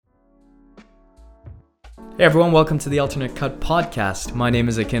Hey everyone, welcome to the Alternate Cut Podcast. My name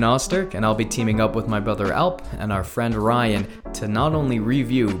is Akin Osterk, and I'll be teaming up with my brother Alp and our friend Ryan to not only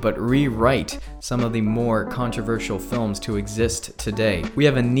review, but rewrite some of the more controversial films to exist today. We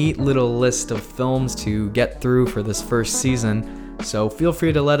have a neat little list of films to get through for this first season, so feel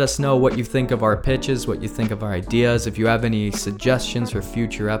free to let us know what you think of our pitches, what you think of our ideas. If you have any suggestions for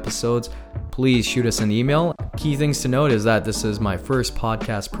future episodes, please shoot us an email. Key things to note is that this is my first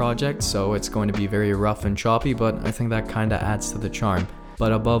podcast project, so it's going to be very rough and choppy, but I think that kind of adds to the charm.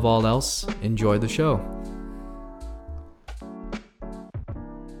 But above all else, enjoy the show.